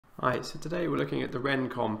Hi, so today we're looking at the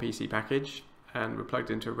RenCOM PC package and we're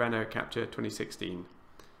plugged into Renault Captur 2016.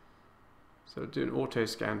 So we'll do an auto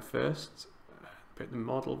scan first, put the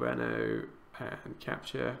model Renault and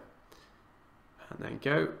capture and then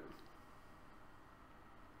go.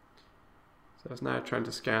 So it's now trying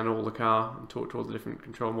to scan all the car and talk to all the different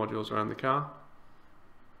control modules around the car.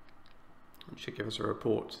 It should give us a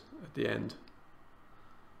report at the end.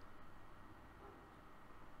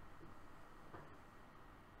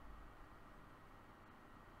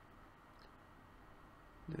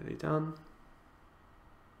 Nearly done.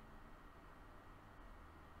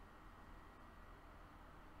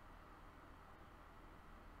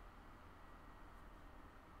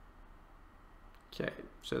 Okay,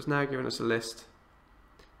 so it's now given us a list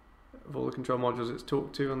of all the control modules it's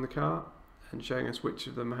talked to on the car and showing us which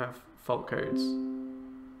of them have fault codes.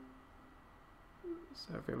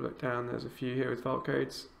 So if we have a look down, there's a few here with fault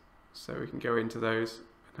codes, so we can go into those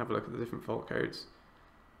and have a look at the different fault codes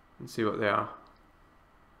and see what they are.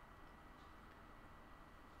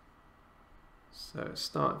 So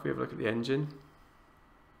start, if we have a look at the engine,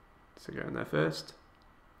 so go in there first.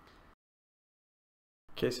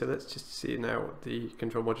 Okay, so let's just see now what the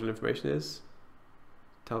control module information is.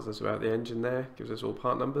 It tells us about the engine there, gives us all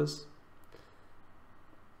part numbers.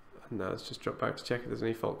 And now let's just drop back to check if there's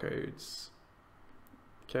any fault codes.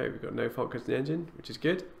 Okay, we've got no fault codes in the engine, which is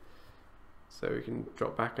good. So we can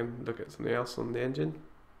drop back and look at something else on the engine.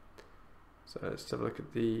 So let's have a look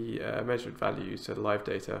at the measured values, so the live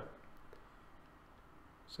data.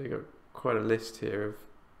 So you've got quite a list here of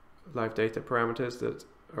live data parameters that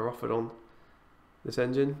are offered on this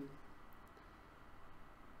engine.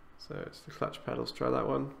 So it's the clutch pedals, try that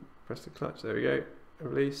one, press the clutch, there we go,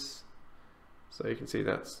 release. So you can see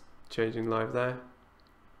that's changing live there.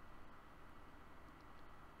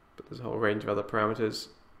 But there's a whole range of other parameters.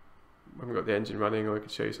 We haven't got the engine running, or we could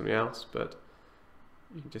show you something else, but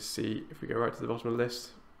you can just see if we go right to the bottom of the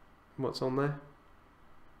list what's on there.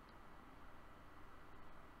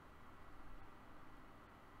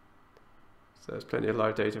 So there's plenty of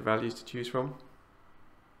live data values to choose from.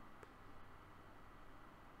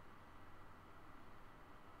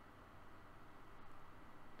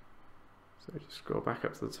 So just scroll back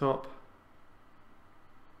up to the top.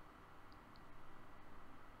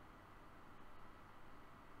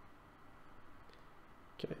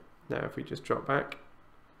 Okay, now if we just drop back,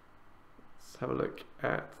 let's have a look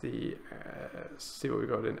at the, see what we've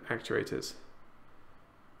got in Actuators.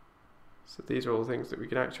 So these are all things that we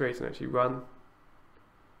can actuate and actually run.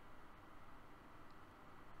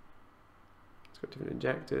 It's got different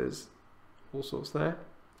injectors, all sorts there.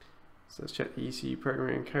 So let's check the ECU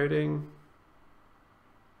programming and coding.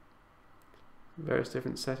 Various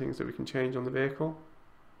different settings that we can change on the vehicle.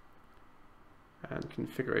 And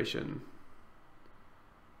configuration.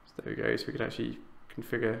 So there we go, so we can actually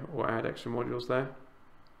configure or add extra modules there.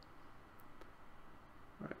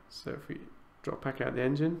 Right, so if we drop back out the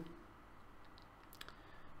engine,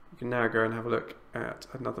 we can now go and have a look at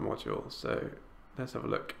another module. So let's have a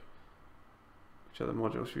look. Which other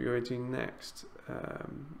module should we go into next?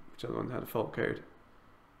 Which other one had a fault code?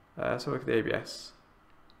 Let's have a look at the ABS.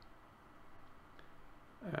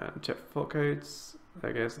 And check for fault codes.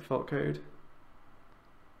 There goes the fault code.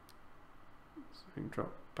 So we can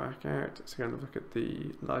drop back out. So we're going to look at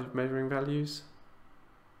the live measuring values.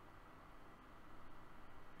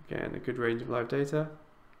 Again, a good range of live data.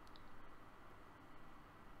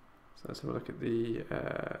 So let's have a look at the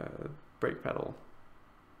brake pedal.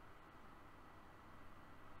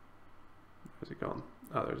 Where's it gone?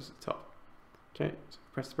 Oh, there it is at the top. Okay, so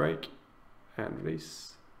press the brake and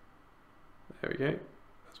release. There we go.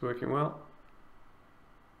 That's working well.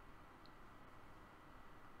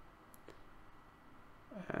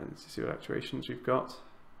 And to see what actuations we've got.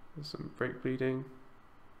 There's some brake bleeding.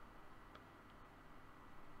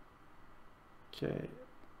 Okay.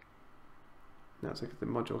 Now let's look at the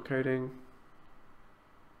module coding.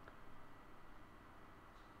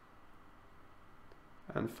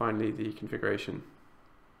 And finally the configuration.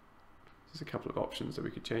 There's a couple of options that we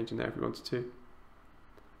could change in there if we wanted to.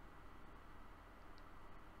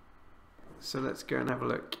 So let's go and have a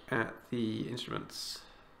look at the instruments.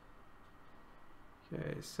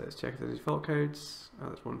 Okay, so let's check if there's any fault codes. Oh,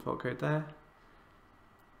 there's one fault code there.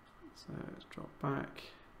 So let's drop back.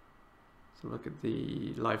 So look at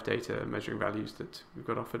the live data measuring values that we've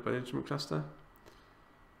got offered by the instrument cluster.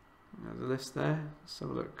 There's a list there. Let's have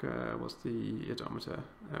a look. What's the odometer?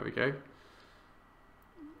 There we go.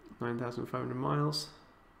 9,500 miles.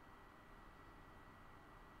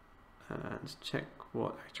 And check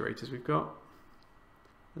what actuators we've got.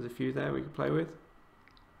 There's a few there we can play with.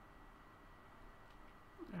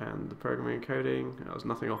 And the programming and coding, there was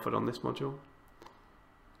nothing offered on this module.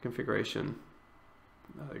 Configuration,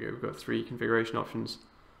 there we go, we've got 3 configuration options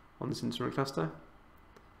on this instrument cluster.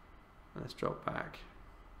 Let's drop back.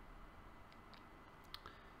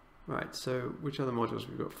 Right, so which other modules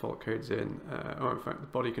we've got fault codes in? In fact, the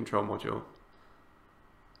body control module.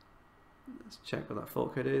 Let's check what that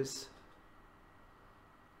fault code is.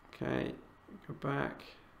 Okay, go back.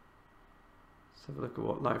 Let's have a look at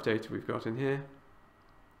what live data we've got in here.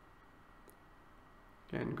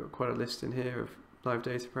 Again, we've got quite a list in here of live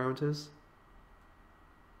data parameters.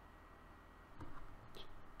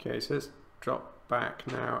 Okay, so let's drop back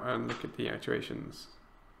now and look at the actuations.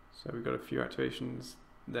 So we've got a few actuations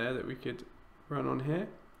there that we could run on here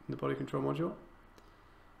in the body control module.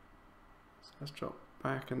 So let's drop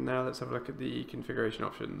back and now let's have a look at the configuration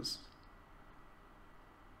options.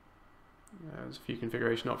 There's a few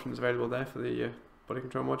configuration options available there for the body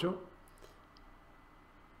control module.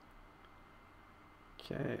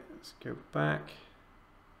 Okay, let's go back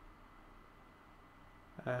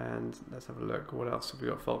and let's have a look. What else have we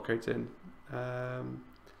got fault codes in?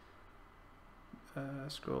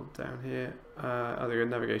 Scroll down here. Oh, there's a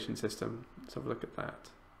navigation system. Let's have a look at that.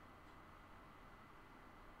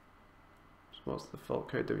 So what's the fault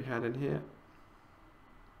code that we had in here?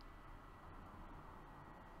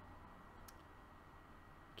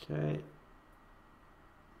 Okay.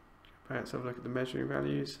 Let's have a look at the measuring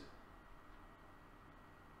values.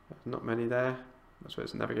 Not many there. I suppose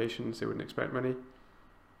it's navigation, so you wouldn't expect many.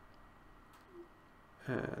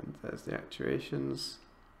 And there's the actuations.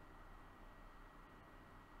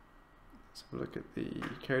 Let's have a look at the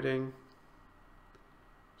coding.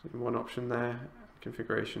 So one option there,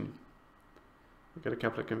 configuration. We've got a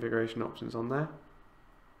couple of configuration options on there.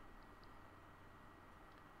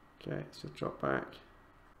 Okay, so drop back.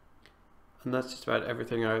 And that's just about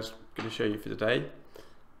everything I was going to show you for today.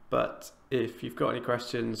 But if you've got any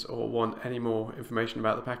questions or want any more information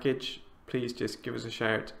about the package, please just give us a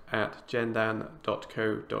shout at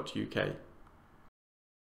gendan.co.uk.